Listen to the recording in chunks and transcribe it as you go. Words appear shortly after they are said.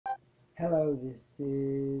Hello, this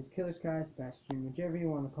is Killer Sky Sebastian, whichever you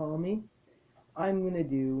want to call me. I'm gonna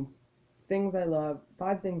do things I love,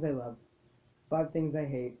 5 things I love, 5 things I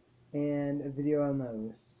hate, and a video on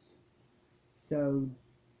those. So,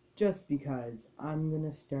 just because, I'm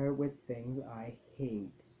gonna start with things I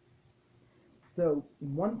hate. So,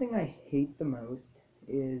 one thing I hate the most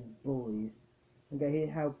is bullies. Like, I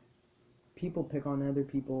hate how people pick on other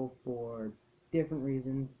people for different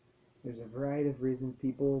reasons. There's a variety of reasons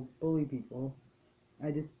people bully people. I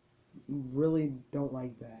just really don't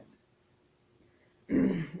like that.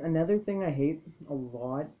 Another thing I hate a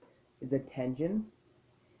lot is attention.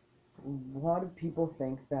 A lot of people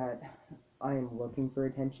think that I am looking for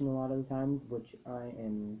attention a lot of the times, which I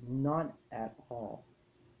am not at all.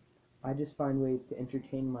 I just find ways to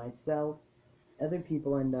entertain myself. Other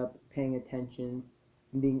people end up paying attention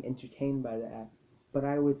and being entertained by that, but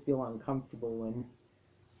I always feel uncomfortable when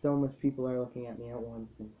so much people are looking at me at once,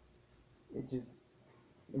 and it just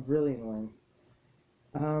really annoying.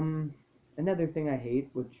 Um, Another thing I hate,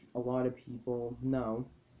 which a lot of people know,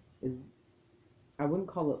 is I wouldn't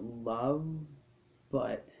call it love,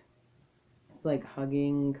 but it's like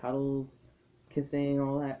hugging, cuddles, kissing,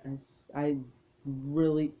 all that. I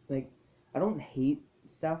really like. I don't hate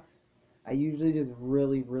stuff. I usually just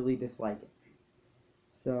really, really dislike it.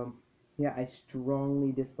 So, yeah, I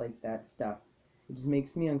strongly dislike that stuff. It just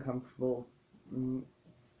makes me uncomfortable. Mm,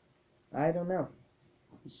 I don't know.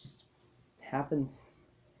 It just happens.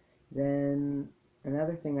 Then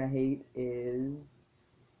another thing I hate is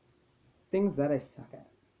things that I suck at,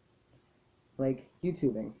 like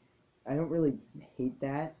YouTubing. I don't really hate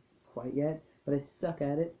that quite yet, but I suck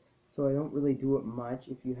at it, so I don't really do it much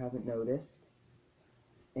if you haven't noticed.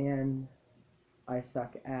 And I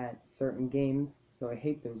suck at certain games, so I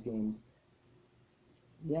hate those games.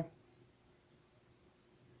 Yeah.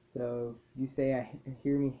 So if you say I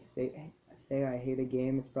hear me say I hate a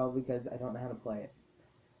game, it's probably because I don't know how to play it.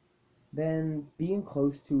 Then being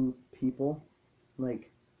close to people,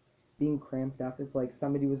 like being cramped up. If like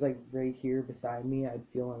somebody was like right here beside me, I'd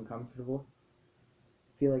feel uncomfortable.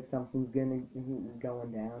 Feel like something's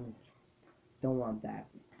going down. Don't want that.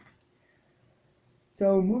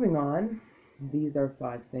 So moving on, these are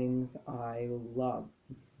 5 things I love.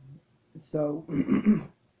 So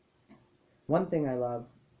one thing I love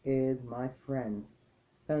is my friends.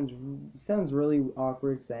 Sounds sounds really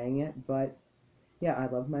awkward saying it, but yeah, I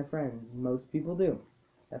love my friends. Most people do.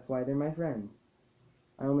 That's why they're my friends.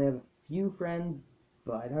 I only have a few friends,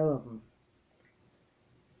 but I love them.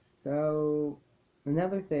 So,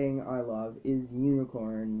 another thing I love is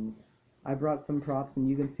unicorns. I brought some props and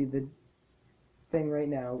you can see the thing right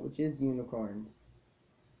now, which is unicorns.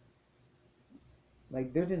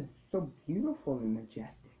 Like, they're just so beautiful and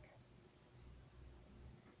majestic.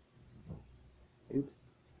 Oops.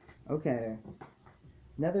 Okay.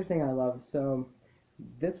 Another thing I love, so,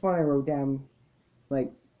 this one I wrote down,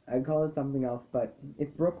 like, I call it something else, but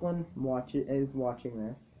if Brooklyn is watching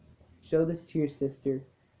this, show this to your sister,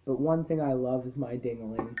 but one thing I love is my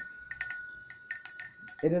dingling.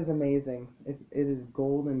 It is amazing. It is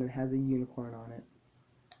gold and it has a unicorn on it.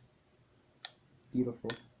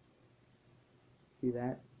 Beautiful. See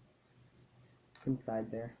that?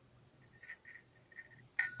 Inside there.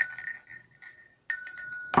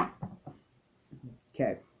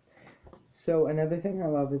 Okay. So another thing I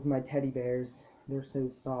love is my teddy bears. They're so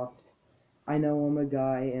soft. I know I'm a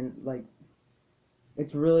guy and like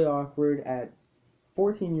it's really awkward at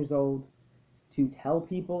 14 years old to tell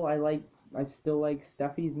people I still like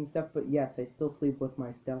stuffies and stuff, but yes, I still sleep with my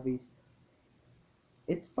stuffies.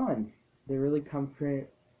 It's fun. They're really comforting.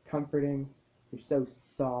 They're so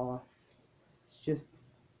soft. It's just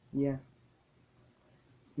yeah.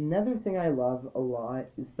 Another thing I love a lot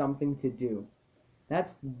is something to do.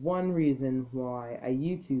 That's one reason why I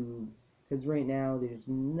YouTube, because right now there's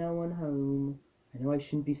no one home. I know I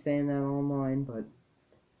shouldn't be saying that online, but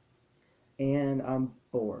and I'm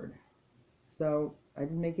bored. So I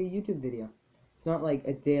just make a YouTube video. It's not like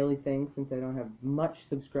a daily thing since I don't have much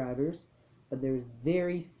subscribers, but there's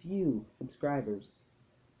very few subscribers.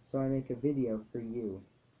 So I make a video for you,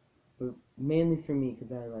 but mainly for me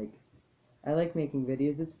because I like making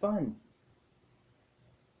videos. It's fun.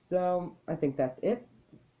 So I think that's it.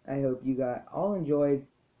 I hope you got all enjoyed.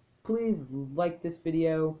 Please like this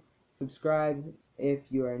video, subscribe if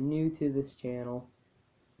you are new to this channel,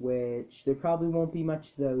 which there probably won't be much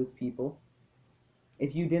of those people.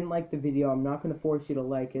 If you didn't like the video, I'm not going to force you to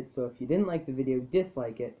like it, so if you didn't like the video,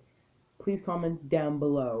 dislike it. Please comment down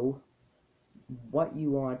below what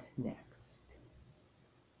you want next.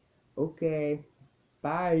 Okay,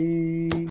 bye.